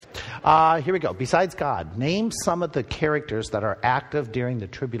Here we go. Besides God, name some of the characters that are active during the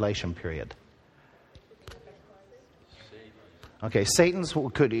tribulation period. Okay, Satan.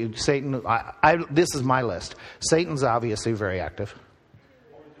 This is my list. Satan's obviously very active.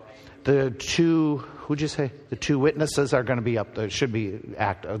 The two, who'd you say? The two witnesses are going to be up there. Should be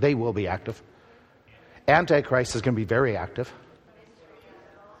active. They will be active. Antichrist is going to be very active.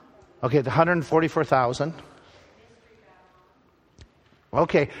 Okay, the 144,000.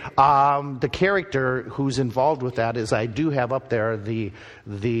 Okay, the character who's involved with that is, I do have up there the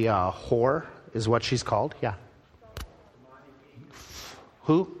whore is what she's called. Yeah.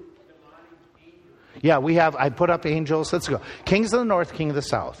 Who? Yeah, I put up angels. Let's go. Kings of the north, king of the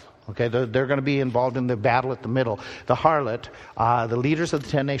south. Okay, they're going to be involved in the battle at the middle. The harlot, the leaders of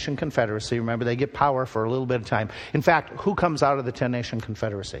the 10-nation confederacy, remember, they get power for a little bit of time. In fact, who comes out of the 10-nation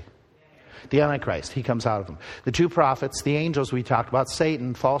confederacy? The Antichrist, he comes out of them. The two prophets, the angels we talked about,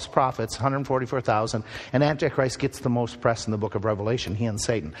 Satan, false prophets, 144,000, and Antichrist gets the most press in the book of Revelation, he and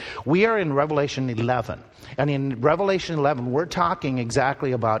Satan. We are in Revelation 11. And in Revelation 11, we're talking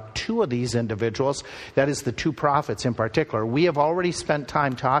exactly about two of these individuals, that is the two prophets in particular. We have already spent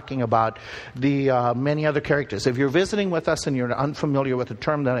time talking about the many other characters. If you're visiting with us and you're unfamiliar with the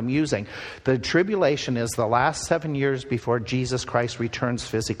term that I'm using, the tribulation is the last 7 years before Jesus Christ returns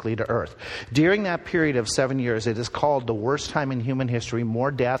physically to earth. During that period of 7 years, it is called the worst time in human history.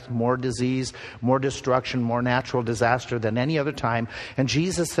 More death, more disease, more destruction, more natural disaster than any other time. And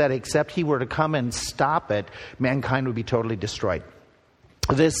Jesus said, except he were to come and stop it, mankind would be totally destroyed.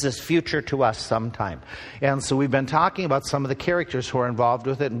 This is future to us sometime. And so we've been talking about some of the characters who are involved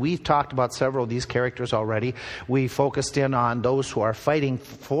with it, and we've talked about several of these characters already. We focused in on those who are fighting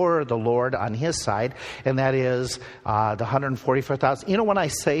for the Lord on his side, and that is the 144,000. You know, when I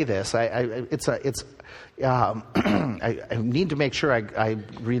say this, I need to make sure I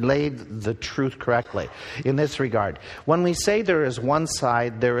relayed the truth correctly in this regard. When we say there is one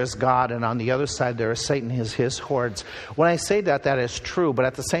side, there is God, and on the other side there is Satan, his hordes. When I say that is true, but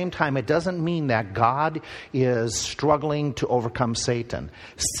at the same time it doesn't mean that God is struggling to overcome Satan.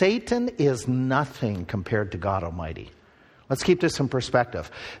 Satan is nothing compared to God Almighty. Let's keep this in perspective.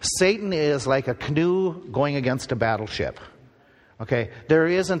 Satan is like a canoe going against a battleship. Okay,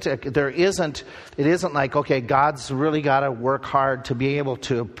 it isn't like, okay, God's really got to work hard to be able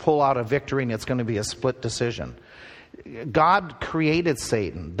to pull out a victory and it's going to be a split decision. God created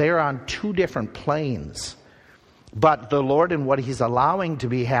Satan. They're on two different planes. But the Lord and what he's allowing to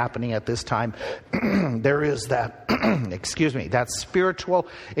be happening at this time, there is that, that spiritual,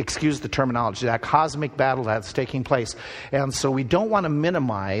 excuse the terminology, that cosmic battle that's taking place. And so we don't want to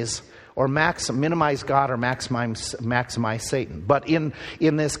minimize or minimize God or maximize Satan. But in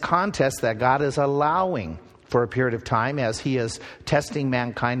this contest that God is allowing for a period of time, as he is testing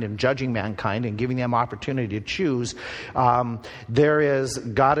mankind and judging mankind and giving them opportunity to choose, God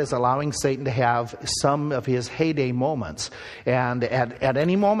is allowing Satan to have some of his heyday moments. And at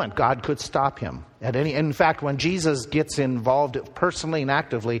any moment, God could stop him. In fact, when Jesus gets involved personally and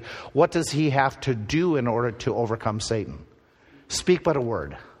actively, what does he have to do in order to overcome Satan? Speak but a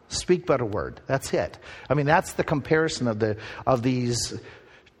word. Speak but a word. That's it. I mean, that's the comparison of these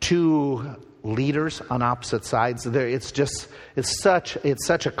two leaders on opposite sides. It's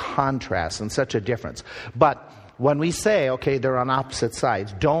such a contrast and such a difference. But when we say, okay, they're on opposite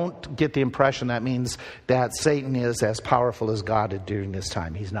sides, don't get the impression that means that Satan is as powerful as God during this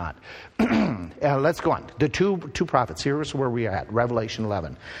time. He's not. Let's go on. The two prophets. Here's where we are at. Revelation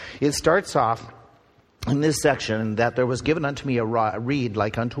 11. It starts off in this section, that there was given unto me a reed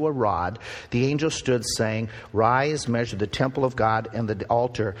like unto a rod. The angel stood, saying, Rise, measure the temple of God and the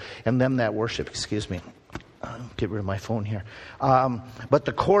altar, and them that worship. Excuse me. Get rid of my phone here. But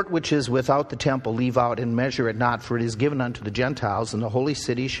the court which is without the temple leave out and measure it not, for it is given unto the Gentiles, and the holy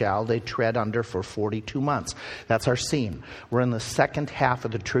city shall they tread under for 42 months. That's our scene. We're in the second half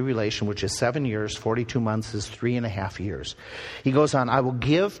of the tribulation, which is 7 years. 42 months is 3.5 years. He goes on, I will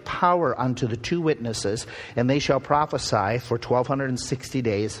give power unto the two witnesses, and they shall prophesy for 1,260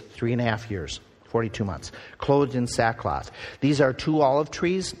 days, 3.5 years. 42 months, clothed in sackcloth. These are two olive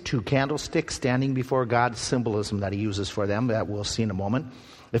trees, two candlesticks standing before God, symbolism that he uses for them, that we'll see in a moment.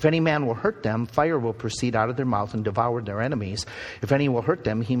 If any man will hurt them, fire will proceed out of their mouth and devour their enemies. If any will hurt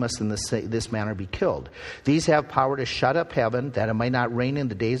them, he must in this manner be killed. These have power to shut up heaven, that it might not rain in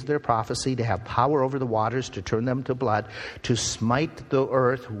the days of their prophecy, to have power over the waters, to turn them to blood, to smite the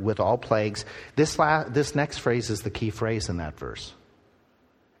earth with all plagues. This next phrase is the key phrase in that verse.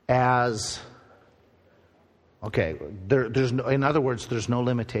 Okay, in other words, there's no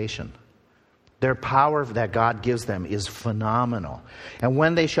limitation. Their power that God gives them is phenomenal. And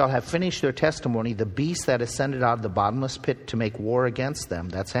when they shall have finished their testimony, the beast that ascended out of the bottomless pit to make war against them,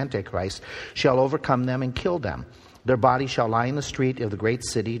 that's Antichrist, shall overcome them and kill them. Their body shall lie in the street of the great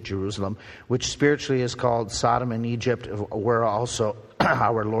city, Jerusalem, which spiritually is called Sodom and Egypt, where also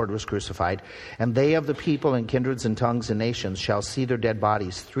our Lord was crucified. And they of the people and kindreds and tongues and nations shall see their dead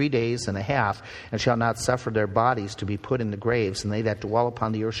bodies 3 days and a half, and shall not suffer their bodies to be put in the graves. And they that dwell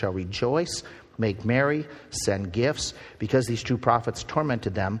upon the earth shall rejoice, make merry, send gifts, because these two prophets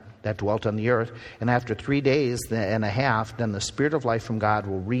tormented them that dwelt on the earth. And after 3 days and a half, then the Spirit of life from God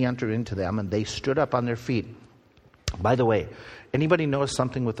will re-enter into them, and they stood up on their feet. By the way, anybody notice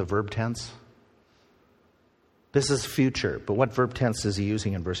something with the verb tense? This is future, but what verb tense is he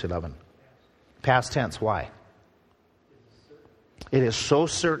using in verse 11? Past tense. Why? It is so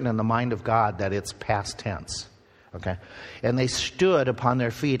certain in the mind of God that it's past tense. Okay? And they stood upon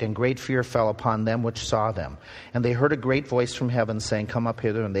their feet, and great fear fell upon them which saw them. And they heard a great voice from heaven saying, Come up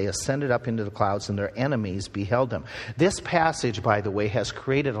hither. And they ascended up into the clouds, and their enemies beheld them. This passage, by the way, has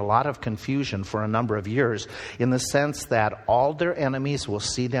created a lot of confusion for a number of years, in the sense that all their enemies will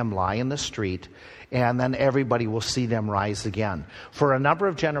see them lie in the street, and then everybody will see them rise again. For a number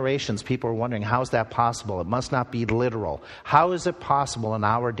of generations, people are wondering, how is that possible? It must not be literal. How is it possible in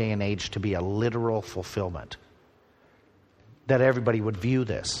our day and age to be a literal fulfillment? That everybody would view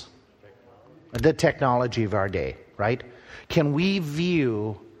this. The technology of our day, right? Can we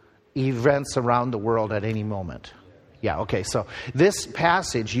view events around the world at any moment? Yeah, okay, so this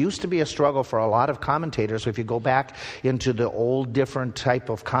passage used to be a struggle for a lot of commentators. If you go back into the old different type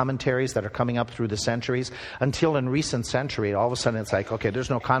of commentaries that are coming up through the centuries, until in recent century, all of a sudden it's like, okay, there's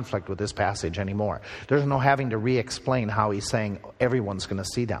no conflict with this passage anymore. There's no having to re-explain how he's saying everyone's going to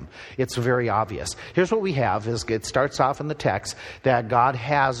see them. It's very obvious. Here's what we have, is it starts off in the text that God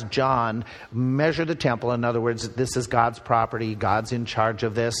has John measure the temple. In other words, this is God's property. God's in charge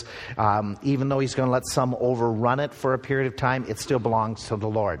of this. Even though he's going to let some overrun it for a period of time, it still belongs to the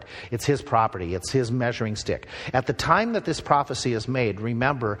Lord. It's his property. It's his measuring stick. At the time that this prophecy is made,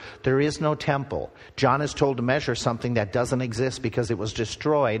 remember, there is no temple. John is told to measure something that doesn't exist because it was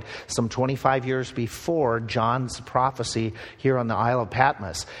destroyed some 25 years before John's prophecy here on the Isle of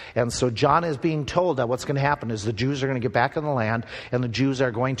Patmos. And so John is being told that what's going to happen is the Jews are going to get back in the land, and the Jews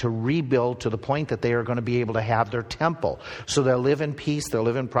are going to rebuild to the point that they are going to be able to have their temple. So they'll live in peace, they'll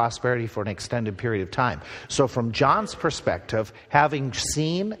live in prosperity for an extended period of time. So from John's perspective, having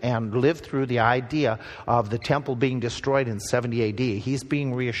seen and lived through the idea of the temple being destroyed in 70 AD, he's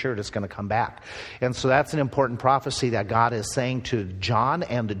being reassured it's going to come back. And so that's an important prophecy that God is saying to John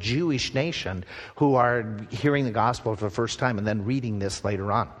and the Jewish nation who are hearing the gospel for the first time and then reading this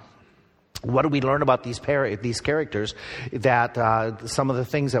later on. What do we learn about these characters? That some of the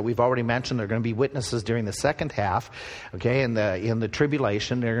things that we've already mentioned, they're going to be witnesses during the second half. Okay, in the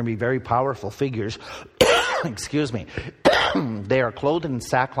tribulation, they're going to be very powerful figures. Excuse me. They are clothed in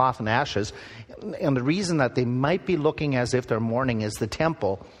sackcloth and ashes, and the reason that they might be looking as if they're mourning is the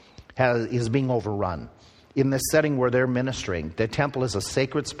temple is being overrun. In the setting where they're ministering, the temple is a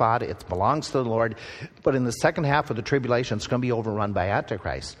sacred spot. It belongs to the Lord, but in the second half of the tribulation, it's going to be overrun by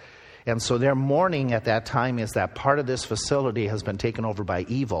Antichrist. And so their mourning at that time is that part of this facility has been taken over by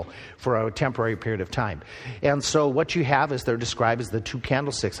evil for a temporary period of time. And so what you have is they're described as the two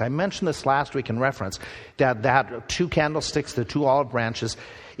candlesticks. I mentioned this last week in reference, that two candlesticks, the two olive branches,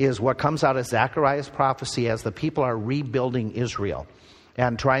 is what comes out of Zechariah's prophecy as the people are rebuilding Israel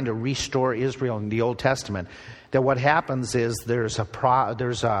and trying to restore Israel in the Old Testament. That what happens is there's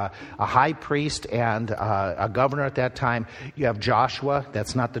a high priest and a governor at that time. You have Joshua.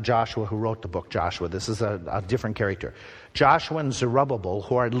 That's not the Joshua who wrote the book Joshua. This is a different character. Joshua and Zerubbabel,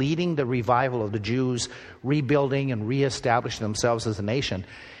 who are leading the revival of the Jews, rebuilding and reestablishing themselves as a nation.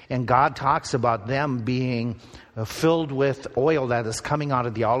 And God talks about them being filled with oil that is coming out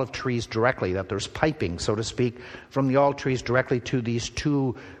of the olive trees directly, that there's piping, so to speak, from the olive trees directly to these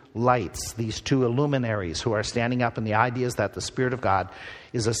two lights, these two luminaries who are standing up, and the idea is that the Spirit of God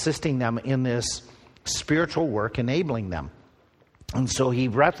is assisting them in this spiritual work, enabling them. And so he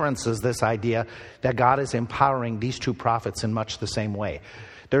references this idea that God is empowering these two prophets in much the same way.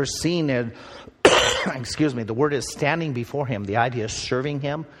 They're seen in, the word is standing before him. The idea is serving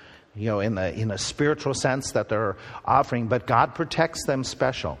him, in a spiritual sense that they're offering, but God protects them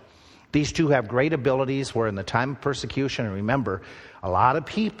special. These two have great abilities. We're in the time of persecution, and remember, a lot of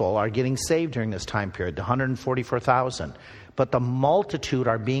people are getting saved during this time period, the 144,000. But the multitude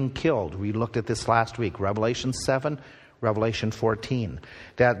are being killed. We looked at this last week, Revelation 7, Revelation 14.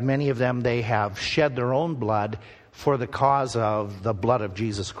 That many of them, they have shed their own blood for the cause of the blood of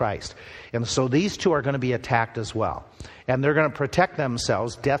Jesus Christ. And so these two are going to be attacked as well. And they're going to protect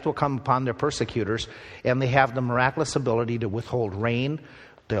themselves. Death will come upon their persecutors, and they have the miraculous ability to withhold rain.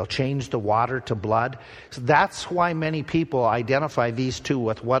 They'll change the water to blood. So that's why many people identify these two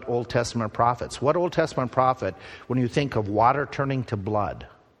with what Old Testament prophets. What Old Testament prophet, when you think of water turning to blood,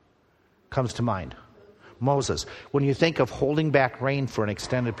 comes to mind? Moses. When you think of holding back rain for an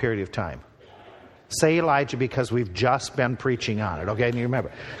extended period of time, say Elijah, because we've just been preaching on it. Okay, and you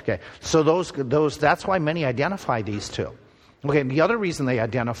remember. Okay, so those that's why many identify these two. Okay, and the other reason they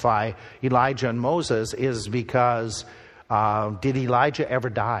identify Elijah and Moses is because did Elijah ever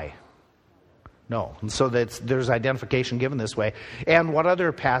die? No. And so there's identification given this way. And what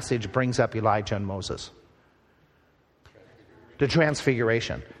other passage brings up Elijah and Moses? The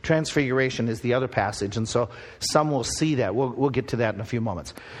Transfiguration. Transfiguration is the other passage, and so some will see that. We'll get to that in a few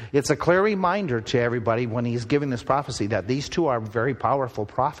moments. It's a clear reminder to everybody when he's giving this prophecy that these two are very powerful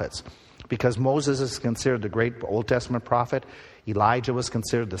prophets, because Moses is considered the great Old Testament prophet. Elijah was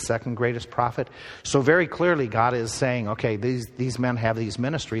considered the second greatest prophet. So very clearly God is saying, okay, these men have these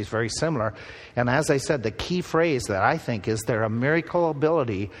ministries very similar. And as I said, the key phrase that I think is their miracle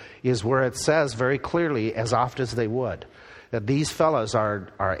ability is where it says very clearly, as oft as they would, that these fellows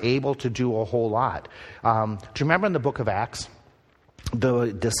are able to do a whole lot. Do you remember in the book of Acts, the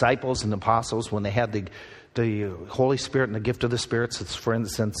disciples and the apostles, when they had the Holy Spirit and the gift of the spirits, it's, for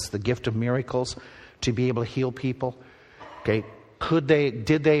instance, the gift of miracles, to be able to heal people? Okay,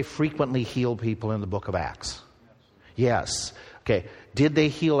 did they frequently heal people in the book of Acts? Yes. Okay, did they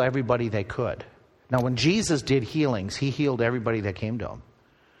heal everybody they could? Now, when Jesus did healings, he healed everybody that came to him.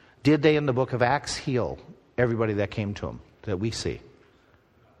 Did they in the book of Acts heal everybody that came to him that we see?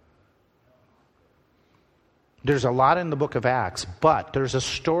 There's a lot in the book of Acts, but there's a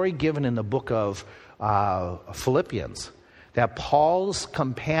story given in the book of Philippians that Paul's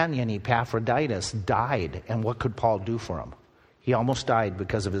companion Epaphroditus died, and what could Paul do for him? He almost died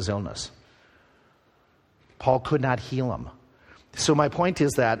because of his illness. Paul could not heal him. So my point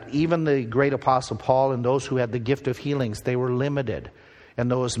is that even the great apostle Paul and those who had the gift of healings, they were limited, and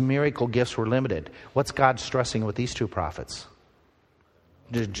those miracle gifts were limited. What's God stressing with these two prophets?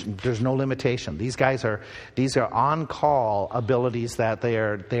 There's no limitation. These are on-call abilities that they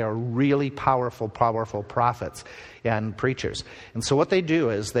are really powerful prophets and preachers. And so what they do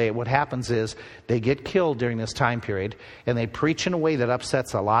is what happens is they get killed during this time period, and they preach in a way that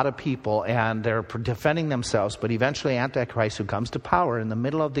upsets a lot of people, and they're defending themselves. But eventually Antichrist, who comes to power in the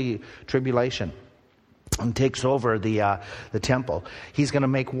middle of the tribulation and takes over the temple, he's going to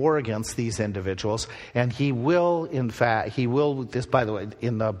make war against these individuals, and he will, this, by the way,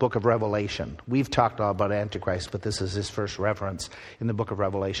 in the book of Revelation. We've talked all about Antichrist, but this is his first reference in the book of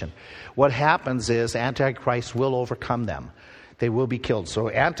Revelation. What happens is Antichrist will overcome them. They will be killed. So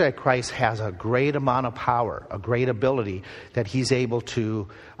Antichrist has a great amount of power, a great ability that he's able to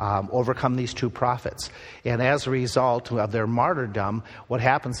overcome these two prophets. And as a result of their martyrdom, what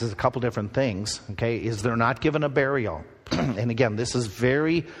happens is a couple different things. Okay, is they're not given a burial. And again, this is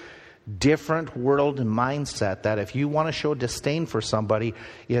very different world and mindset, that if you want to show disdain for somebody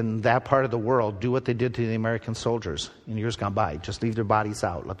in that part of the world, do what they did to the American soldiers in years gone by. Just leave their bodies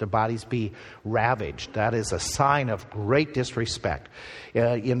out. Let their bodies be ravaged. That is a sign of great disrespect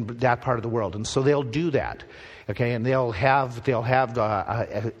in that part of the world. And so they'll do that. Okay, and they'll have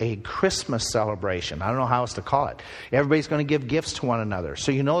a Christmas celebration. I don't know how else to call it. Everybody's going to give gifts to one another.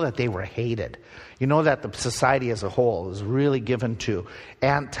 So you know that they were hated. You know that the society as a whole is really given to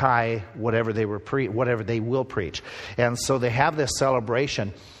anti whatever they will preach. And so they have this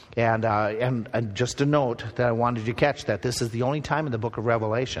celebration. And just a note that I wanted you to catch, that this is the only time in the book of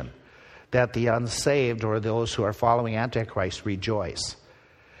Revelation that the unsaved or those who are following Antichrist rejoice.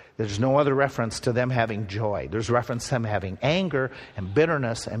 There's no other reference to them having joy. There's reference to them having anger and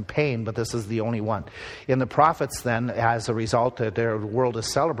bitterness and pain, but this is the only one. In the prophets then, as a result that their world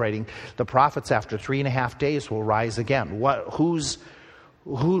is celebrating, the prophets after 3.5 days will rise again. Who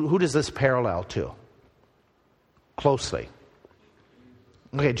does this parallel to? Closely.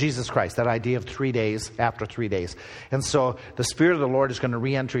 Okay, Jesus Christ, that idea of 3 days after 3 days. And so the Spirit of the Lord is going to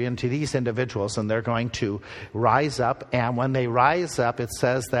re-enter into these individuals, and they're going to rise up. And when they rise up, it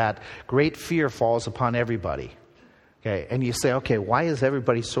says that great fear falls upon everybody. Okay, and you say, okay, why is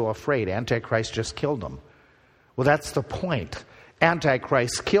everybody so afraid? Antichrist just killed them. Well, that's the point.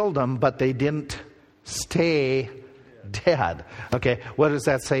 Antichrist killed them, but they didn't stay dead. Okay, what does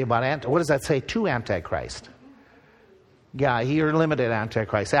that say about what does that say to Antichrist? Yeah, you're limited,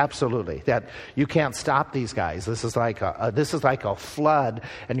 Antichrist. Absolutely, that you can't stop these guys. This is like a flood,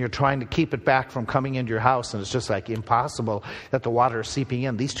 and you're trying to keep it back from coming into your house, and it's just like impossible that the water is seeping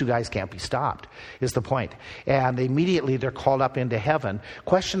in. These two guys can't be stopped, is the point. And immediately they're called up into heaven.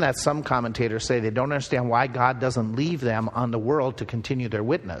 Question that some commentators say they don't understand why God doesn't leave them on the world to continue their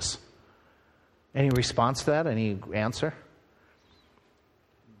witness. Any response to that? Any answer?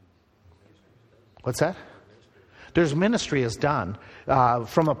 What's that? There's ministry is done.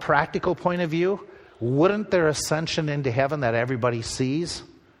 From a practical point of view, wouldn't their ascension into heaven that everybody sees,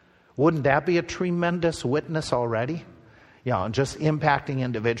 wouldn't that be a tremendous witness already? And just impacting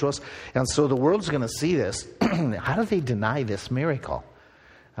individuals. And so the world's going to see this. How do they deny this miracle?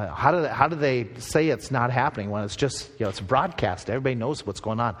 How do they say it's not happening when it's just, it's broadcast. Everybody knows what's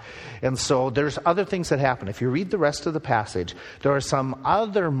going on. And so there's other things that happen. If you read the rest of the passage, there are some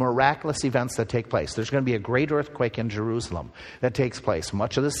other miraculous events that take place. There's going to be a great earthquake in Jerusalem that takes place.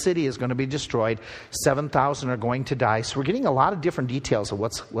 Much of the city is going to be destroyed. 7,000 are going to die. So we're getting a lot of different details of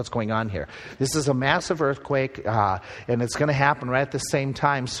what's going on here. This is a massive earthquake, and it's going to happen right at the same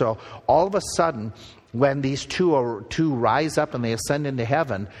time. So all of a sudden, when these two rise up and they ascend into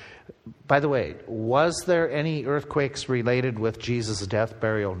heaven, by the way, was there any earthquakes related with Jesus' death,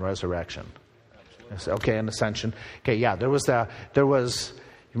 burial, and resurrection? Okay, and ascension. Okay, yeah, there was.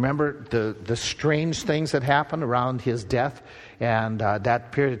 Remember the strange things that happened around his death, and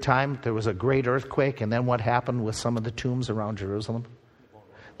that period of time there was a great earthquake, and then what happened with some of the tombs around Jerusalem?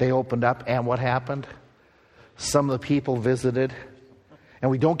 They opened up, and what happened? Some of the people visited. And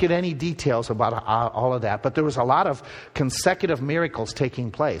we don't get any details about all of that. But there was a lot of consecutive miracles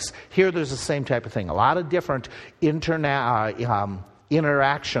taking place. Here there's the same type of thing. A lot of different interaction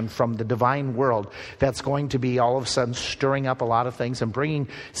from the divine world that's going to be all of a sudden stirring up a lot of things and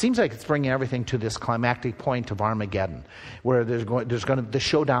seems like it's bringing everything to this climactic point of Armageddon, where the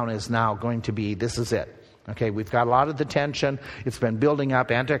showdown is now going to be, this is it. Okay, we've got a lot of the tension. It's been building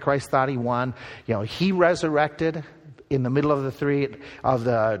up. Antichrist thought he won. He resurrected in the middle of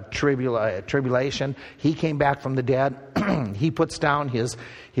the tribulation. He came back from the dead. He puts down his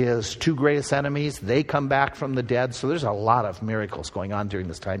two greatest enemies. They come back from the dead. So there's a lot of miracles going on during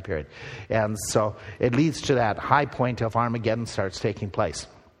this time period. And so it leads to that high point of Armageddon starts taking place.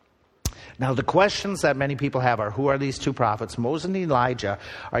 Now, the questions that many people have are, who are these two prophets? Moses and Elijah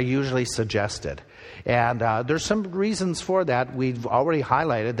are usually suggested. And there's some reasons for that. We've already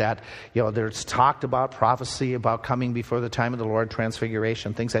highlighted that, there's talked about prophecy, about coming before the time of the Lord,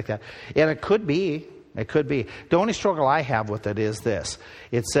 transfiguration, things like that. And it could be. The only struggle I have with it is this.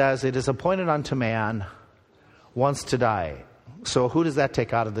 It says, it is appointed unto man once to die. So who does that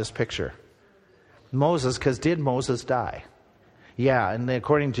take out of this picture? Moses, because did Moses die? Yeah, and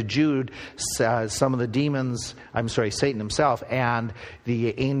according to Jude, some of the demons, Satan himself and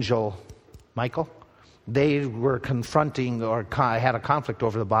the angel Michael, they were confronting or had a conflict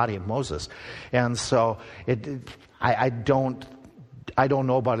over the body of Moses. And so I don't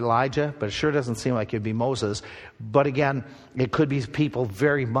know about Elijah, but it sure doesn't seem like it'd be Moses. But again, it could be people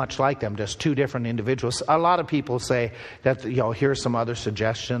very much like them, just two different individuals. A lot of people say that, here's some other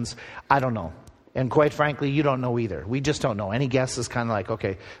suggestions. I don't know. And quite frankly, you don't know either. We just don't know. Any guess is kind of like,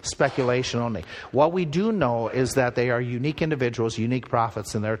 okay, speculation only. What we do know is that they are unique individuals, unique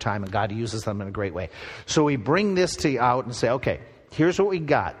prophets in their time, and God uses them in a great way. So we bring this out and say, okay, here's what we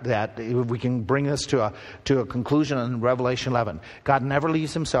got, that we can bring this to a conclusion in Revelation 11. God never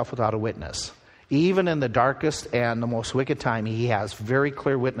leaves himself without a witness. Even in the darkest and the most wicked time, he has very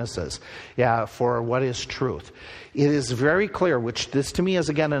clear witnesses for what is truth. It is very clear, which this to me is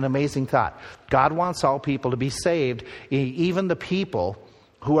again an amazing thought. God wants all people to be saved, even the people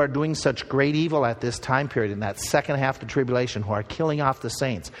who are doing such great evil at this time period, in that second half of the tribulation, who are killing off the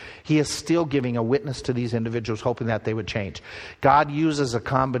saints. He is still giving a witness to these individuals, hoping that they would change. God uses a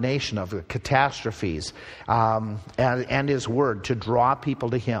combination of the catastrophes and his word to draw people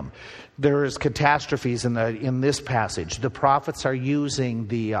to him. There is catastrophes in this passage. The prophets are using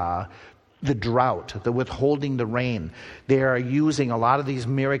the drought, the withholding the rain. They are using a lot of these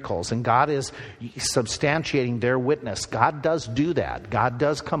miracles, and God is substantiating their witness. God does do that. God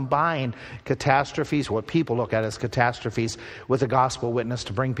does combine catastrophes, what people look at as catastrophes, with a gospel witness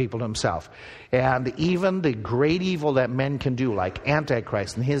to bring people to himself. And even the great evil that men can do, like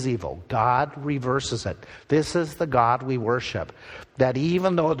Antichrist and his evil, God reverses it. This is the God we worship. That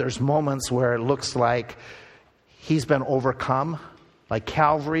even though there's moments where it looks like he's been overcome, like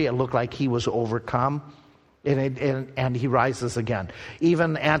Calvary, it looked like he was overcome, and he rises again.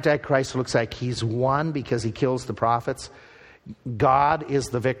 Even Antichrist looks like he's won because he kills the prophets. God is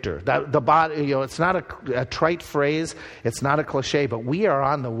the victor. The body, it's not a trite phrase. It's not a cliche, but we are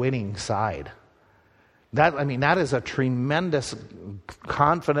on the winning side. That is a tremendous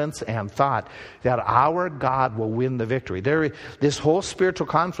confidence and thought that our God will win the victory. This whole spiritual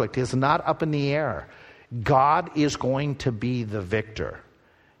conflict is not up in the air. God is going to be the victor.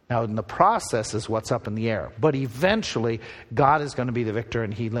 Now, in the process is what's up in the air. But eventually, God is going to be the victor,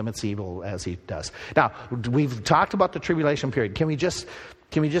 and he limits evil as he does. Now, we've talked about the tribulation period. Can we just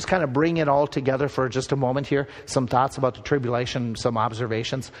kind of bring it all together for just a moment here? Some thoughts about the tribulation, some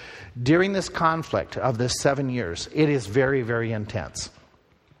observations. During this conflict of this 7 years, it is very, very intense.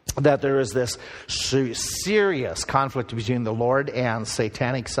 That there is this serious conflict between the Lord and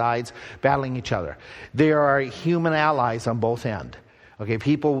satanic sides battling each other. There are human allies on both ends. Okay,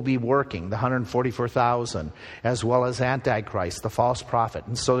 people will be working, the 144,000, as well as Antichrist, the false prophet.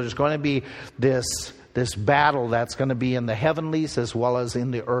 And so there's going to be this battle that's going to be in the heavenlies as well as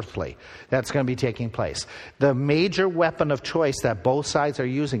in the earthly. That's going to be taking place. The major weapon of choice that both sides are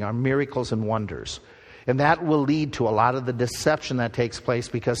using are miracles and wonders. And that will lead to a lot of the deception that takes place,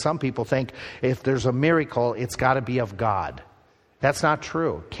 because some people think if there's a miracle, it's got to be of God. That's not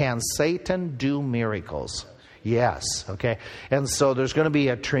true. Can Satan do miracles? Yes, okay. And so there's going to be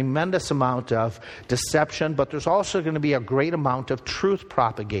a tremendous amount of deception, but there's also going to be a great amount of truth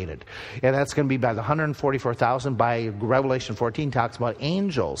propagated. And that's going to be by the 144,000. By Revelation 14 talks about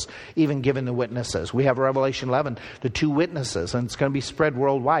angels even giving the witnesses. We have Revelation 11, the 2 witnesses, and it's going to be spread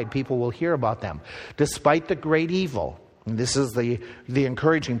worldwide. People will hear about them. Despite the great evil, and this is the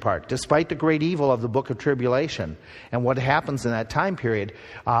encouraging part. Despite the great evil of the book of tribulation and what happens in that time period,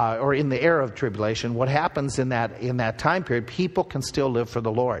 or in the era of tribulation, what happens in that time period, people can still live for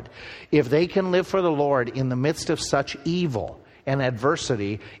the Lord. If they can live for the Lord in the midst of such evil and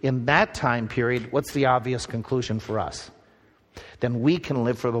adversity in that time period, what's the obvious conclusion for us? Then we can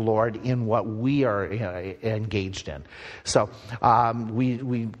live for the Lord in what we are engaged in. So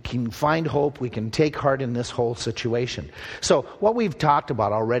we can find hope. We can take heart in this whole situation. So what we've talked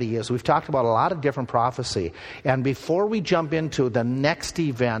about already is we've talked about a lot of different prophecy. And before we jump into the next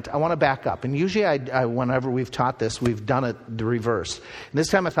event, I want to back up. And usually I whenever we've taught this, we've done it the reverse. And this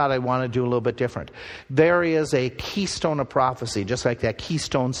time I thought I'd want to do a little bit different. There is a keystone of prophecy, just like that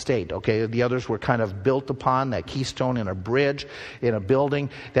Keystone State. Okay, the others were kind of built upon that keystone in a bridge, in a building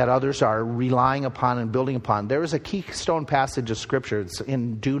that others are relying upon and building upon. There is a keystone passage of Scripture. It's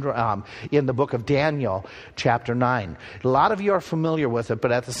in the book of Daniel, chapter 9. A lot of you are familiar with it,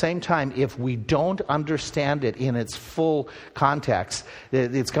 but at the same time, if we don't understand it in its full context,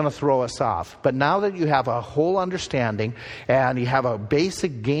 it's going to throw us off. But now that you have a whole understanding and you have a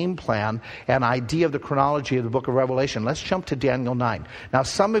basic game plan and idea of the chronology of the book of Revelation, let's jump to Daniel 9. Now,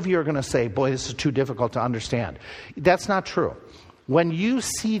 some of you are going to say, boy, this is too difficult to understand. That's not true. When you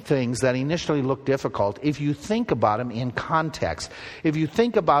see things that initially look difficult, if you think about them in context, if you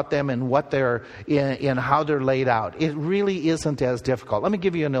think about them in what they're in how they're laid out, it really isn't as difficult. Let me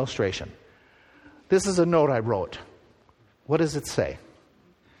give you an illustration. This is a note I wrote. What does it say?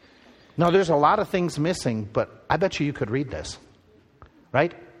 Now, there's a lot of things missing, but I bet you could read this.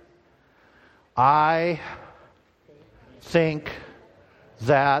 Right? I think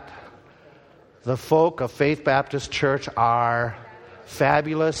that the folk of Faith Baptist Church are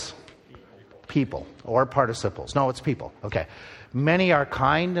fabulous people, or participles. No, it's people. Okay. Many are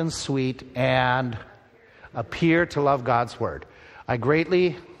kind and sweet and appear to love God's Word. I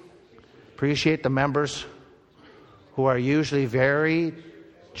greatly appreciate the members who are usually very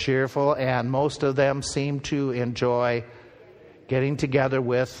cheerful, and most of them seem to enjoy getting together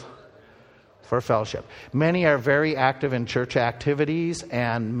for fellowship. Many are very active in church activities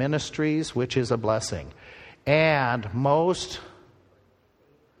and ministries, which is a blessing. And most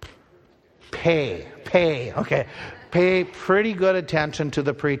pay pretty good attention to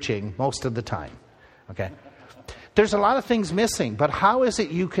the preaching most of the time. Okay. There's a lot of things missing, but how is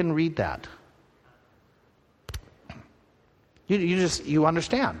it you can read that? You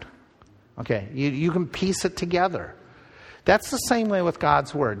understand. Okay. You can piece it together. That's the same way with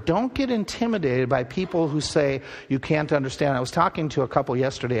God's Word. Don't get intimidated by people who say you can't understand. I was talking to a couple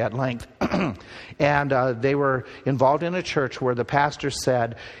yesterday at length, and they were involved in a church where the pastor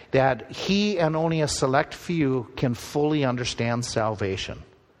said that he and only a select few can fully understand salvation.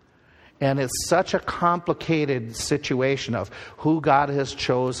 And it's such a complicated situation of who God has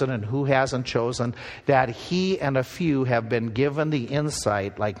chosen and who hasn't chosen, that he and a few have been given the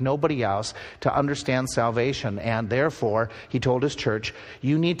insight, like nobody else, to understand salvation. And therefore, he told his church,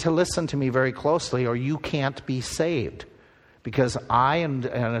 you need to listen to me very closely or you can't be saved. Because I and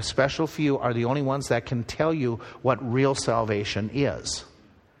a special few are the only ones that can tell you what real salvation is.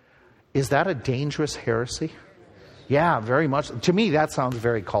 Is that a dangerous heresy? Yeah, very much. To me, that sounds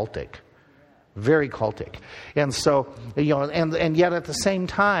very cultic. Very cultic. And so, and yet at the same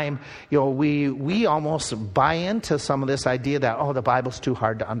time, we almost buy into some of this idea that, the Bible's too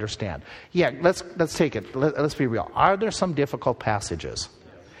hard to understand. Yeah, let's take it. Let's be real. Are there some difficult passages?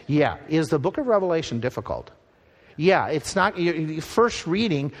 Yeah. Is the book of Revelation difficult? Yeah, it's not first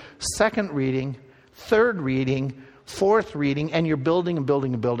reading, second reading, third reading, fourth reading, and you're building and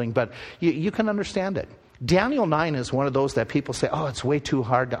building and building, but you can understand it. Daniel 9 is one of those that people say, it's way too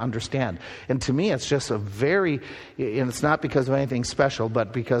hard to understand. And to me, it's just and it's not because of anything special,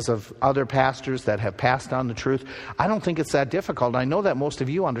 but because of other pastors that have passed on the truth. I don't think it's that difficult. I know that most of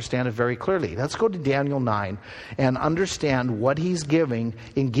you understand it very clearly. Let's go to Daniel 9 and understand what he's giving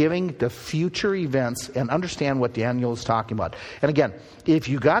in giving the future events and understand what Daniel is talking about. And again, if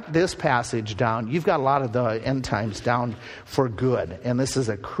you got this passage down, you've got a lot of the end times down for good. And this is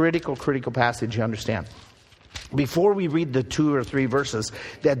a critical passage you understand. Before we read the 2 or 3 verses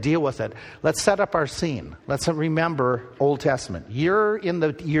that deal with it, let's set up our scene. Let's remember Old Testament. You're in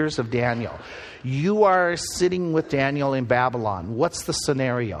the years of Daniel. You are sitting with Daniel in Babylon. What's the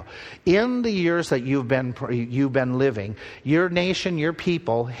scenario? In the years that you've been living, your nation, your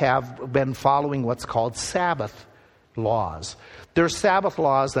people have been following what's called Sabbath laws. There's Sabbath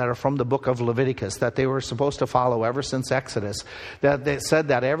laws that are from the book of Leviticus that they were supposed to follow ever since Exodus. That they said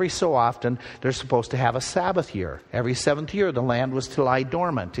that every so often they're supposed to have a Sabbath year. Every 7th year the land was to lie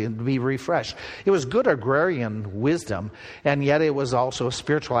dormant and be refreshed. It was good agrarian wisdom, and yet it was also a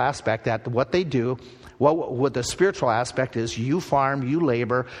spiritual aspect that what they do, what the spiritual aspect is, you farm, you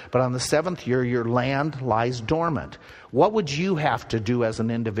labor, but on the 7th year your land lies dormant. What would you have to do as an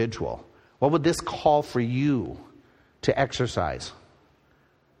individual? What would this call for you to exercise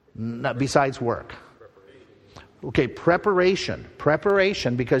besides work? Okay, preparation,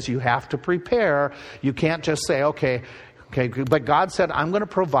 because you have to prepare. You can't just say, okay, but God said, I'm going to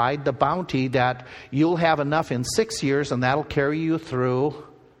provide the bounty that you'll have enough in 6 years, and that'll carry you through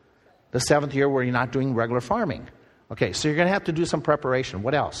the 7th year where you're not doing regular farming. Okay, so you're going to have to do some preparation.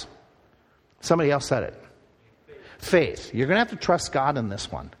 What else? Somebody else said it. Faith. You're going to have to trust God in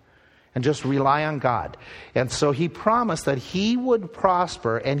this one. And just rely on God. And so he promised that he would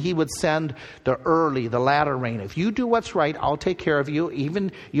prosper and he would send the latter rain. If you do what's right, I'll take care of you.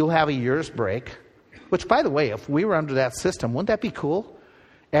 Even you'll have a year's break. Which, by the way, if we were under that system, wouldn't that be cool?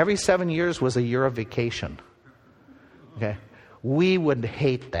 Every 7 years was a year of vacation. Okay? We would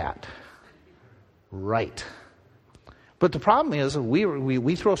hate that. Right. But the problem is,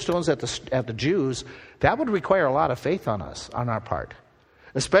 we throw stones at the Jews. That would require a lot of faith on our part.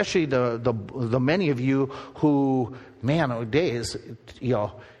 Especially the many of you who, nowadays,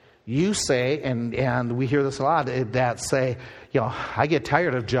 you say, and we hear this a lot, that say, I get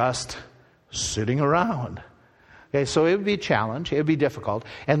tired of just sitting around. Okay, so it would be a challenge, it would be difficult.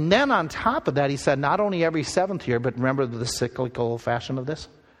 And then on top of that, he said, not only every 7th year, but remember the cyclical fashion of this?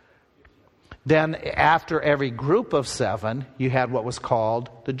 Then after every group of 7, you had what was called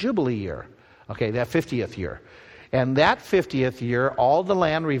the Jubilee year. Okay, that 50th year. And that 50th year, all the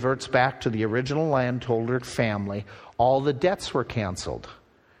land reverts back to the original landholder family. All the debts were canceled.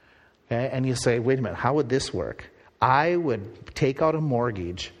 Okay? And you say, wait a minute, how would this work? I would take out a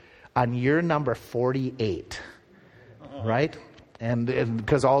mortgage on year number 48. Right? And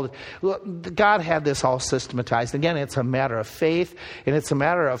because God had this all systematized. Again, it's a matter of faith, and it's a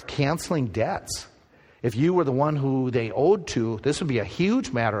matter of canceling debts. If you were the one who they owed to, this would be a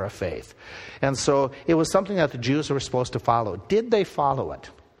huge matter of faith. And so it was something that the Jews were supposed to follow. Did they follow it?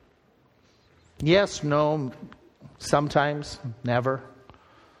 Yes, no, sometimes, never.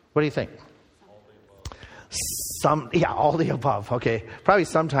 What do you think? All the above, okay. Probably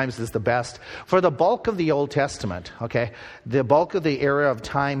sometimes is the best. For the bulk of the Old Testament, okay, the bulk of the era of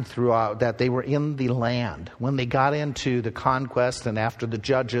time throughout that they were in the land, when they got into the conquest and after the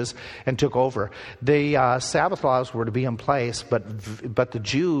judges and took over, the Sabbath laws were to be in place, but the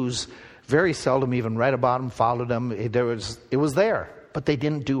Jews very seldom even read about them, followed them. It was there, but they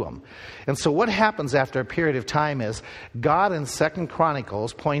didn't do them. And so what happens after a period of time is God in 2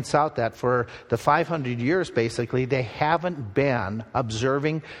 Chronicles points out that for the 500 years, basically, they haven't been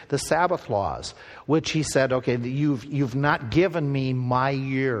observing the Sabbath laws, which he said, okay, you've not given me my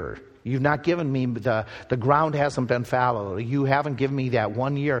year. You've not given me, the ground hasn't been fallow. You haven't given me that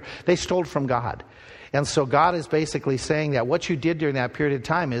 1 year. They stole from God. And so God is basically saying that what you did during that period of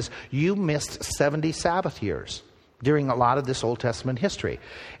time is you missed 70 Sabbath years. during a lot of this Old Testament history.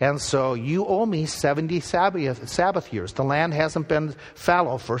 And so you owe me 70 Sabbath years. The land hasn't been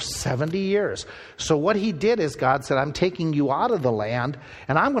fallow for 70 years. So what he did is God said, I'm taking you out of the land,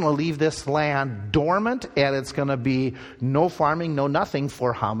 and I'm going to leave this land dormant, and it's going to be no farming, no nothing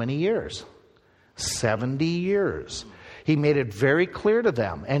for how many years? 70 years. He made it very clear to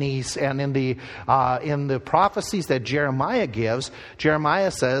them, and in the prophecies that Jeremiah gives, Jeremiah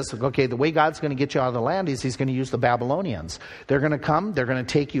says, okay, the way God's going to get you out of the land is He's going to use the Babylonians. They're going to come, they're going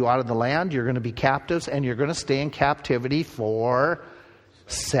to take you out of the land, you're going to be captives, and you're going to stay in captivity for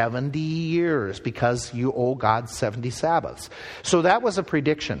 70 years because you owe God 70 Sabbaths. So that was a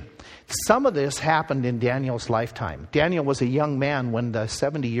prediction. Some of this happened in Daniel's lifetime. Daniel was a young man when the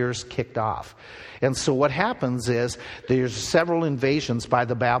 70 years kicked off. And so what happens is there's several invasions by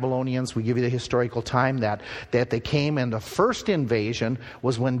the Babylonians. We give you the historical time that they came, and the first invasion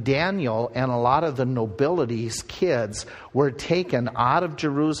was when Daniel and a lot of the nobility's kids were taken out of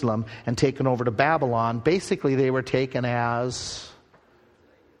Jerusalem and taken over to Babylon. Basically, they were taken as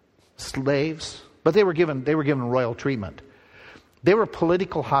slaves, but they were given royal treatment. They were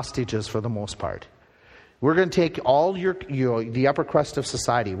political hostages for the most part. We're going to take all the upper crust of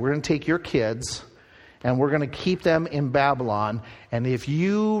society. We're going to take your kids, and we're going to keep them in Babylon. And if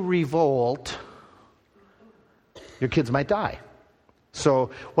you revolt, your kids might die.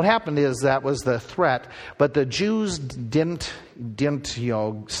 So what happened is that was the threat, but the Jews didn't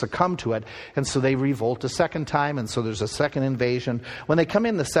succumb to it, and so they revolt a second time, and so there's a second invasion. When they come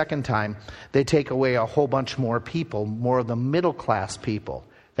in the second time, they take away a whole bunch more people, more of the middle class people.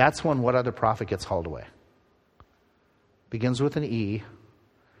 That's when what other prophet gets hauled away? Begins with an E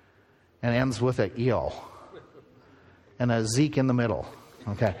and ends with a eel and a Zeke in the middle.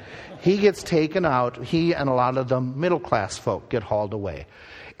 Okay, he gets taken out. He and a lot of the middle class folk get hauled away.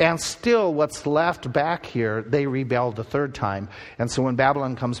 And still what's left back here, they rebel the third time. And so when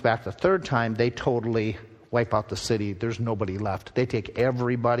Babylon comes back the third time, they totally wipe out the city. There's nobody left. They take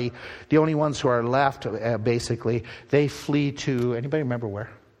everybody. The only ones who are left, basically, they flee to, anybody remember where?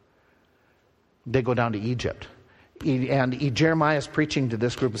 They go down to Egypt. And Jeremiah is preaching to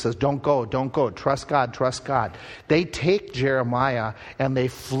this group and says, don't go, trust God, trust God. They take Jeremiah and they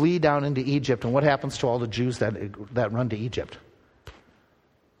flee down into Egypt. And what happens to all the Jews that run to Egypt? Do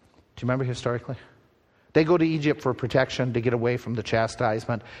you remember historically? They go to Egypt for protection, to get away from the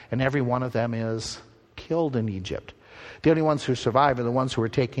chastisement, and every one of them is killed in Egypt. The only ones who survive are the ones who are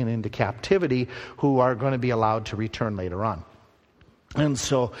taken into captivity, who are going to be allowed to return later on. And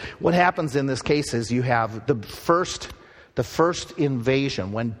so what happens in this case is you have the first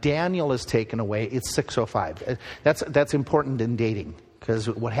invasion. When Daniel is taken away, it's 605. That's important in dating, because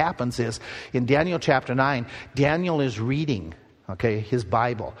what happens is in Daniel chapter 9, Daniel is reading his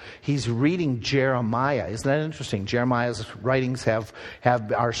Bible. He's reading Jeremiah. Isn't that interesting? Jeremiah's writings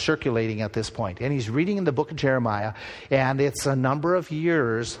are circulating at this point. And he's reading in the book of Jeremiah, and it's a number of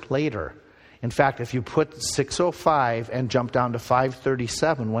years later. In fact, if you put 605 and jump down to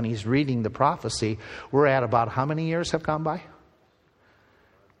 537 when he's reading the prophecy, we're at about how many years have gone by?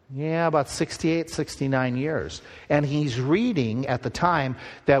 Yeah, about 68, 69 years. And he's reading at the time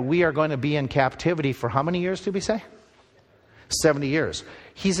that we are going to be in captivity for how many years did we say? 70 years.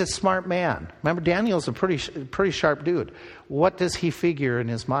 He's a smart man. Remember, Daniel's a pretty sharp dude. What does he figure in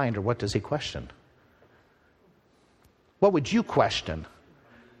his mind, or what does he question? What would you question?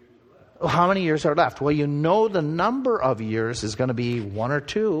 How many years are left? Well, you know the number of years is going to be 1 or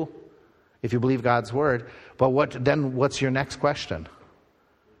 2, if you believe God's word. But what's your next question?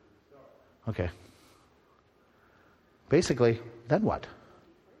 Okay. Basically, then what?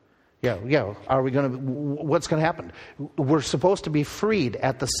 Yeah. What's going to happen? We're supposed to be freed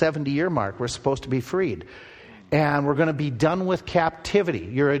at the 70-year mark. We're supposed to be freed. And we're going to be done with captivity.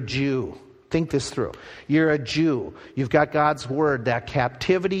 You're a Jew. Think this through. You're a Jew. You've got God's word that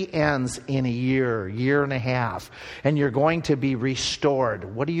captivity ends in a year and a half, and you're going to be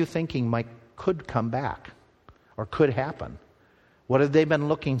restored. What are you thinking could come back or could happen? What have they been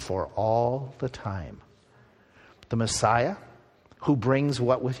looking for all the time? The Messiah, who brings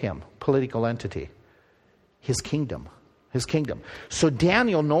what with him? Political entity. His kingdom. His kingdom. So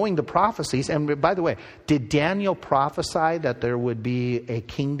Daniel, knowing the prophecies, and by the way, did Daniel prophesy that there would be a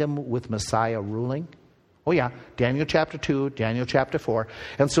kingdom with Messiah ruling? Oh yeah, Daniel chapter 2, Daniel chapter 4.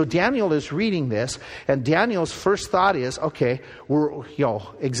 And so Daniel is reading this, and Daniel's first thought is, okay,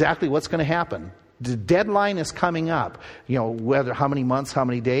 exactly what's going to happen. The deadline is coming up, how many months, how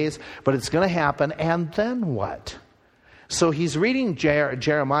many days, but it's going to happen, and then what? So he's reading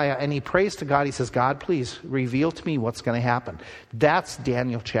Jeremiah, and he prays to God. He says, God, please reveal to me what's going to happen. That's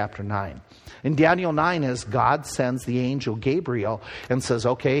Daniel chapter 9. In Daniel 9 is God sends the angel Gabriel and says,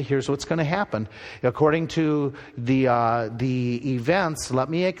 okay, here's what's going to happen. According to the events, let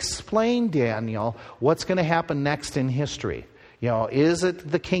me explain, Daniel, what's going to happen next in history. Is it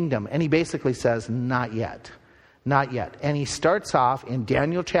the kingdom? And he basically says, not yet. Not yet. And he starts off in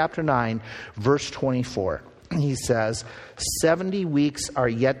Daniel chapter 9, verse 24. He says, 70 weeks are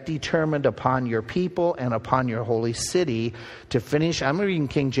yet determined upon your people and upon your holy city to finish. I'm reading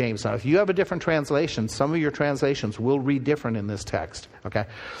King James. Now, if you have a different translation, some of your translations will read different in this text. Okay?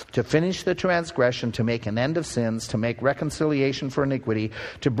 To finish the transgression, to make an end of sins, to make reconciliation for iniquity,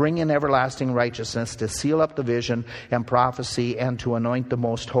 to bring in everlasting righteousness, to seal up the vision and prophecy, and to anoint the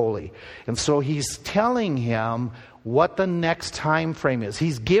most holy. And so he's telling him what the next time frame is.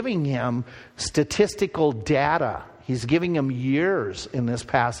 He's giving him statistical data. He's giving him years in this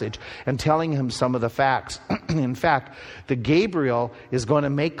passage and telling him some of the facts. In fact, the Gabriel is going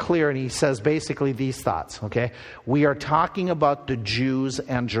to make clear, and he says basically these thoughts, okay? We are talking about the Jews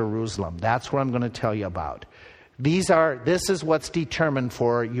and Jerusalem. That's what I'm going to tell you about. This is what's determined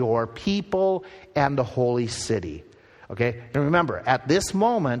for your people and the holy city. Okay? And remember, at this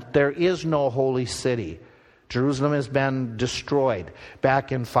moment, there is no holy city. Jerusalem has been destroyed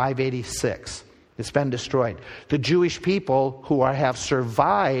back in 586. It's been destroyed. The Jewish people who have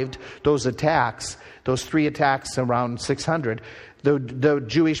survived those attacks, those 3 attacks around 600, the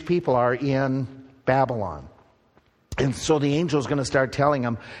Jewish people are in Babylon. And so the angel is going to start telling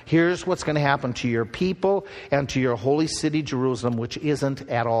them, here's what's going to happen to your people and to your holy city, Jerusalem, which isn't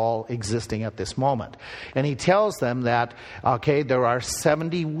at all existing at this moment. And he tells them that, okay, there are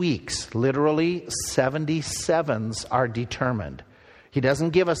 70 weeks. Literally, 77s are determined. He doesn't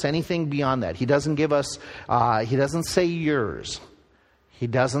give us anything beyond that. He doesn't give us, he doesn't say years. He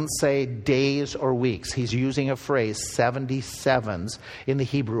doesn't say days or weeks. He's using a phrase, 77s in the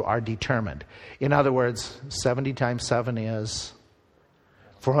Hebrew are determined. In other words, 70 times 7 is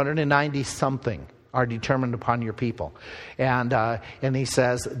 490 something are determined upon your people. And he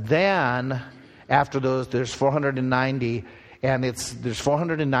says, then after those, there's 490, and there's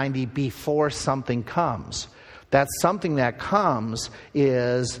 490 before something comes. That something that comes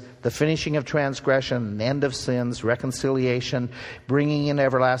is the finishing of transgression, the end of sins, reconciliation, bringing in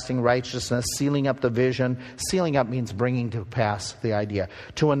everlasting righteousness, sealing up the vision. Sealing up means bringing to pass the idea.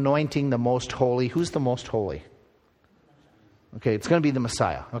 To anointing the most holy. Who's the most holy? Okay, it's going to be the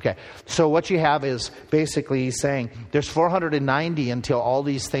Messiah. Okay, so what you have is basically saying there's 490 until all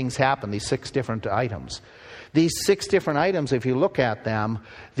these things happen, these 6 different items. These 6 different items, if you look at them,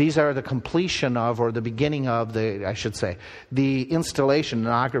 these are the completion of, or the beginning of the installation,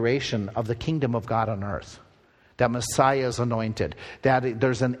 inauguration of the kingdom of God on earth. That Messiah is anointed. That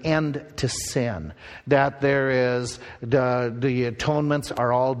there's an end to sin. That there is, the atonements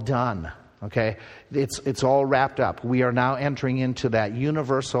are all done. Okay? It's all wrapped up. We are now entering into that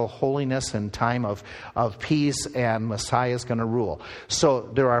universal holiness and time of peace, and Messiah is going to rule. So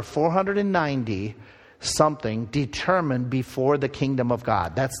there are 490 something determined before the kingdom of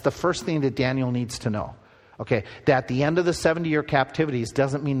God. That's the first thing that Daniel needs to know. Okay, that the end of the 70-year captivities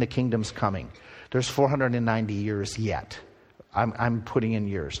doesn't mean the kingdom's coming. There's 490 years yet. I'm putting in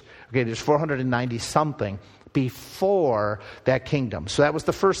years. Okay, there's 490 something before that kingdom. So that was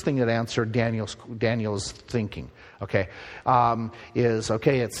the first thing that answered Daniel's thinking. Okay,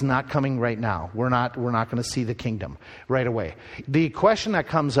 it's not coming right now. We're not going to see the kingdom right away. The question that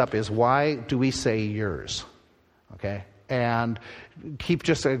comes up is, why do we say years? Okay, and keep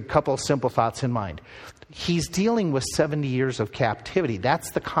just a couple of simple thoughts in mind. He's dealing with 70 years of captivity.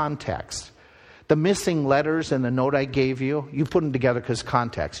 That's the context. The missing letters in the note I gave you, you put them together because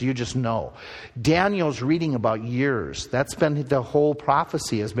context. You just know. Daniel's reading about years. That's been the whole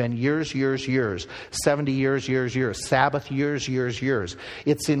prophecy has been years, years, years. 70 years, years, years. Sabbath years, years, years.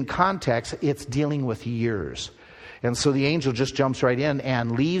 It's in context. It's dealing with years. And so the angel just jumps right in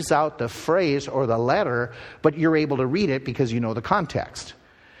and leaves out the phrase or the letter, but you're able to read it because you know the context.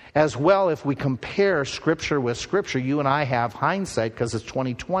 As well, if we compare Scripture with Scripture, you and I have hindsight because it's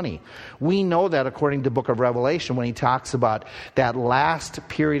 2020. We know that according to the book of Revelation, when he talks about that last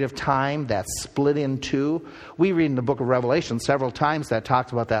period of time that's split in 2, we read in the book of Revelation several times that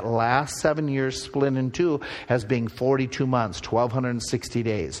talks about that last 7 years split in 2 as being 42 months, 1,260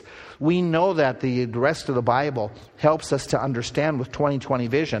 days. We know that the rest of the Bible helps us to understand with 2020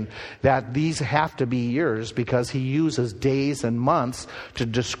 vision that these have to be years because he uses days and months to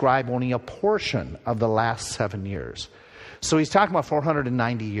describe only a portion of the last 7 years. So he's talking about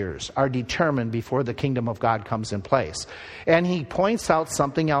 490 years are determined before the kingdom of God comes in place. And he points out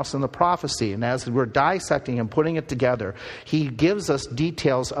something else in the prophecy. And as we're dissecting and putting it together, he gives us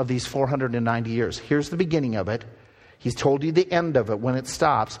details of these 490 years. Here's the beginning of it. He's told you the end of it when it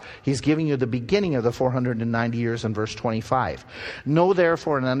stops. He's giving you the beginning of the 490 years in verse 25. Know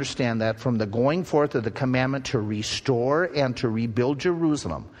therefore and understand that from the going forth of the commandment to restore and to rebuild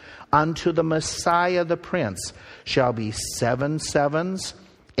Jerusalem unto the Messiah the Prince shall be 7 sevens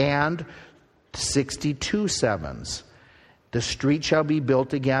and 62 sevens. The street shall be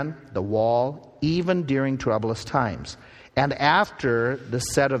built again, the wall, even during troublous times. And after the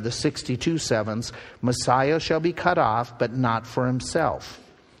set of the 62 sevens, Messiah shall be cut off, but not for himself.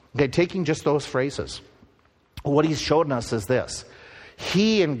 Okay, taking just those phrases, what he's shown us is this.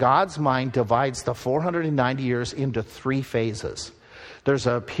 He, in God's mind, divides the 490 years into 3 phases. There's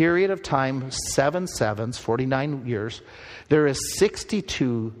a period of time, 7 sevens, 49 years. There is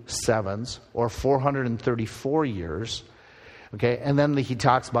 62 sevens, or 434 years. Okay, and then he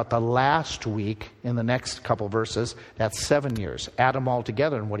talks about the last week in the next couple verses. That's 7 years. Add them all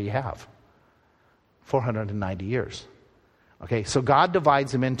together, and what do you have? 490 years. Okay, so God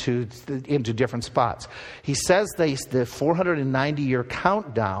divides them into different spots. He says the 490-year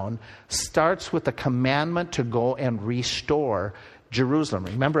countdown starts with the commandment to go and restore Jerusalem.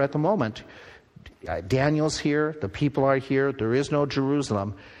 Remember, at the moment, Daniel's here, the people are here, there is no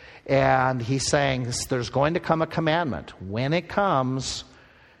Jerusalem. And he's saying there's going to come a commandment. When it comes,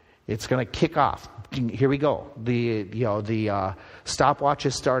 it's going to kick off. Here we go. The stopwatch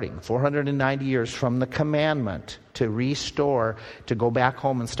is starting. 490 years from the commandment to restore, to go back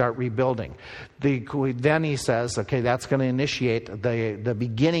home and start rebuilding. Then he says, okay, that's going to initiate the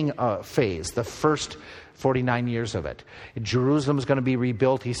beginning phase, the first 49 years of it. Jerusalem's going to be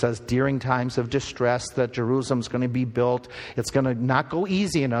rebuilt. He says during times of distress that Jerusalem's going to be built. It's going to not go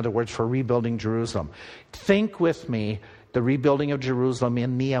easy, in other words, for rebuilding Jerusalem. Think with me the rebuilding of Jerusalem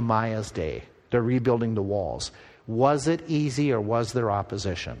in Nehemiah's day. They're rebuilding the walls. Was it easy or was there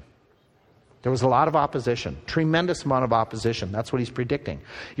opposition? There was a lot of opposition, tremendous amount of opposition. That's what he's predicting.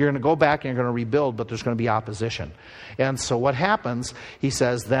 You're going to go back and you're going to rebuild, but there's going to be opposition. And so what happens, he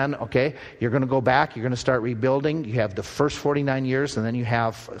says then, okay, you're going to go back, you're going to start rebuilding. You have the first 49 years, and then you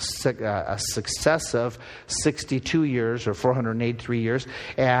have a successive 62 years or 483 years.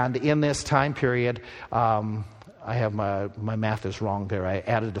 And in this time period, I have my math is wrong there. I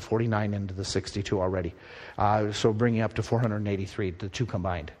added the 49 into the 62 already. So bringing up to 483, the two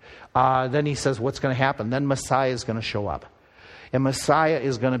combined. Then he says what's going to happen. Then Messiah is going to show up. And Messiah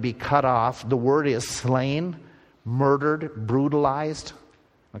is going to be cut off. The word is slain, murdered, brutalized.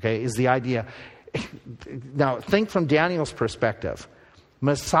 Okay, is the idea. Now think from Daniel's perspective.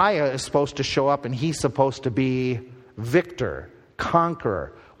 Messiah is supposed to show up and he's supposed to be victor,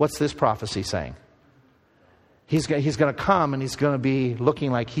 conqueror. What's this prophecy saying? He's going to come and he's going to be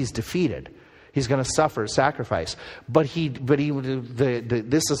looking like he's defeated. He's going to suffer sacrifice. But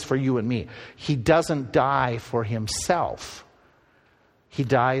this is for you and me. He doesn't die for himself. He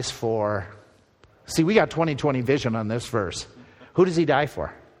dies for... See, we got 20/20 vision on this verse. Who does he die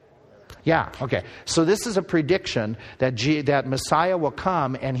for? Yeah, okay. So this is a prediction that Messiah will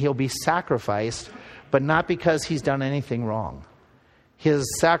come and he'll be sacrificed, but not because he's done anything wrong. His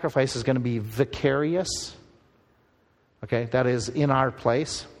sacrifice is going to be vicarious. Okay, that is in our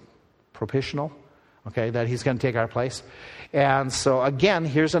place, propitial. Okay, that he's going to take our place. And so again,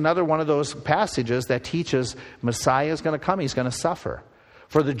 here's another one of those passages that teaches Messiah is going to come, he's going to suffer.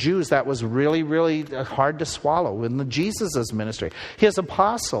 For the Jews, that was really, really hard to swallow in Jesus' ministry. His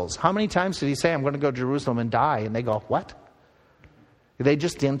apostles, how many times did he say, I'm going to go to Jerusalem and die? And they go, what? They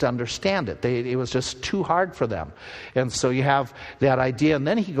just didn't understand it. It was just too hard for them. And so you have that idea. And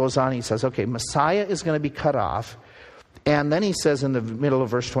then he goes on, he says, okay, Messiah is going to be cut off. And then he says in the middle of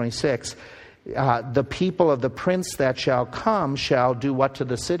verse 26, the people of the prince that shall come shall do what to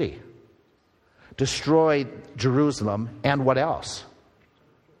the city? Destroy Jerusalem, and what else?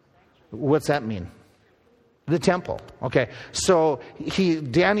 What's that mean? The temple. Okay, so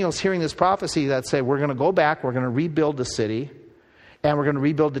Daniel's hearing this prophecy that say we're going to go back, we're going to rebuild the city, and we're going to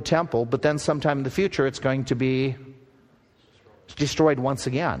rebuild the temple, but then sometime in the future it's going to be destroyed once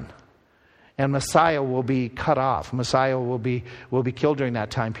again. And Messiah will be cut off. Messiah will be killed during that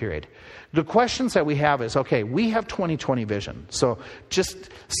time period. The questions that we have is, okay, we have 20/20 vision. So just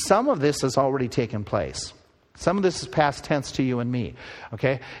some of this has already taken place. Some of this is past tense to you and me.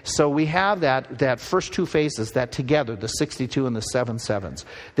 Okay? So we have that first two phases, that together, the 62 and the 7 sevens.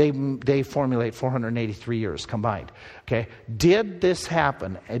 They formulate 483 years combined. Okay? Did this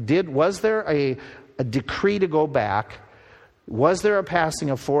happen? Was there a decree to go back Was there a passing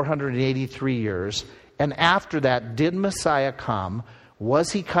of 483 years? And after that, did Messiah come?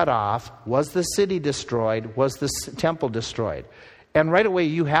 Was he cut off? Was the city destroyed? Was the temple destroyed? And right away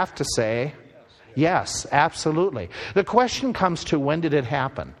you have to say, yes, absolutely. The question comes to, when did it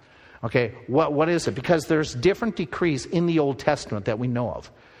happen? Okay, what is it? Because there's different decrees in the Old Testament that we know of.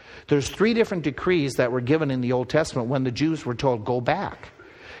 There's 3 different decrees that were given in the Old Testament when the Jews were told, go back.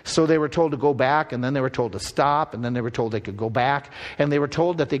 So they were told to go back, and then they were told to stop, and then they were told they could go back, and they were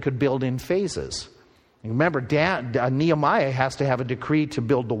told that they could build in phases. Remember, Nehemiah has to have a decree to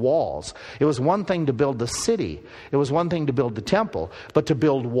build the walls. It was one thing to build the city. It was one thing to build the temple. But to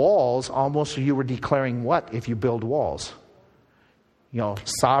build walls, almost you were declaring what if you build walls?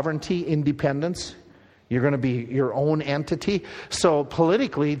 Sovereignty, independence. You're going to be your own entity. So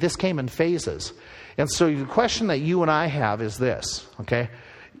politically, this came in phases. And so the question that you and I have is this, okay?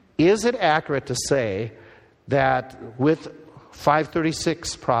 Is it accurate to say that with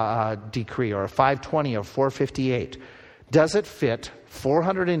 536 decree or 520 or 458, does it fit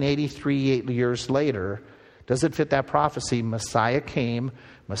 483 years later? Does it fit that prophecy? Messiah came,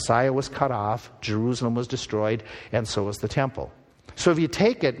 Messiah was cut off, Jerusalem was destroyed, and so was the temple. So if you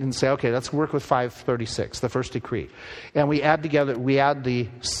take it and say, okay, let's work with 536, the first decree, and we add the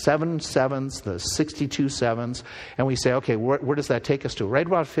 7 sevens, the 62 sevens, and we say, okay, where does that take us to? Right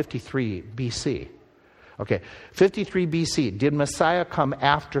about 53 BC. Okay, 53 BC. Did Messiah come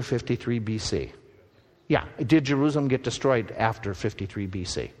after 53 BC? Yeah. Did Jerusalem get destroyed after 53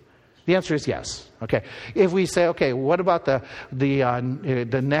 BC? The answer is yes. Okay. If we say, okay, what about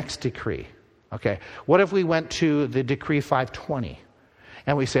the next decree? Okay. What if we went to the decree 520?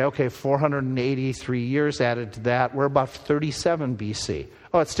 And we say, okay, 483 years added to that. We're about 37 BC.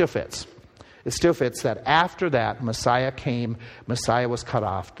 Oh, it still fits. It still fits that after that, Messiah came, Messiah was cut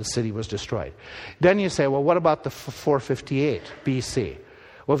off, the city was destroyed. Then you say, well, what about the 458 BC?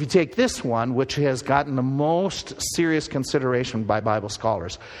 Well, if you take this one, which has gotten the most serious consideration by Bible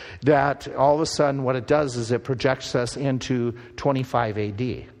scholars, that all of a sudden what it does is it projects us into 25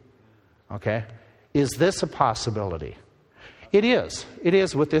 AD. Okay? Is this a possibility? It is. It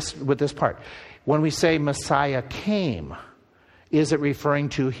is with this part. When we say Messiah came, is it referring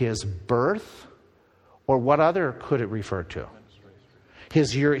to his birth? Or what other could it refer to?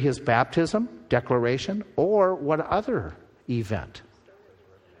 His baptism, declaration, or what other event?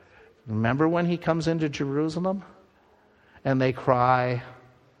 Remember when he comes into Jerusalem and they cry,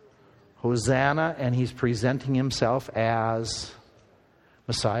 Hosanna, and he's presenting himself as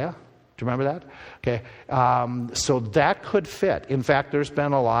Messiah? Do you remember that? Okay, so that could fit. In fact, there's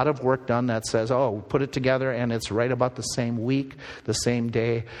been a lot of work done that says, oh, put it together and it's right about the same week, the same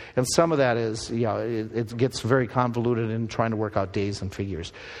day. And some of that is, it gets very convoluted in trying to work out days and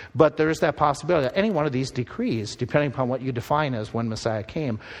figures. But there's that possibility that any one of these decrees, depending upon what you define as when Messiah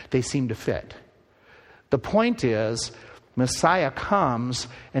came, they seem to fit. The point is, Messiah comes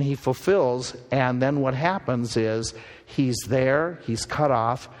and he fulfills, and then what happens is he's there, he's cut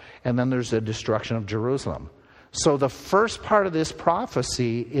off, and then there's the destruction of Jerusalem. So the first part of this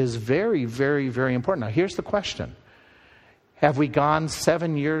prophecy is very, very, very important. Now here's the question. Have we gone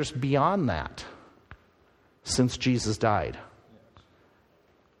 7 years beyond that since Jesus died?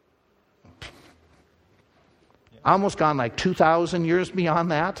 Almost gone like 2,000 years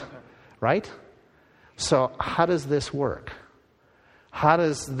beyond that, right? So how does this work?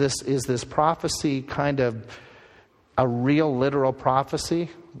 Is this prophecy kind of a real literal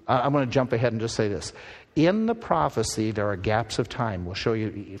prophecy? I'm going to jump ahead and just say this. In the prophecy, there are gaps of time. We'll show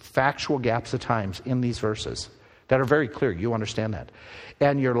you factual gaps of times in these verses that are very clear. You understand that.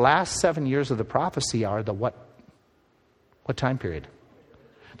 And your last 7 years of the prophecy are the what? What time period?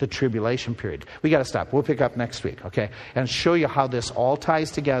 The tribulation period. We got to stop. We'll pick up next week, okay? And show you how this all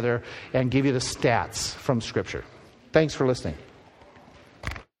ties together and give you the stats from Scripture. Thanks for listening.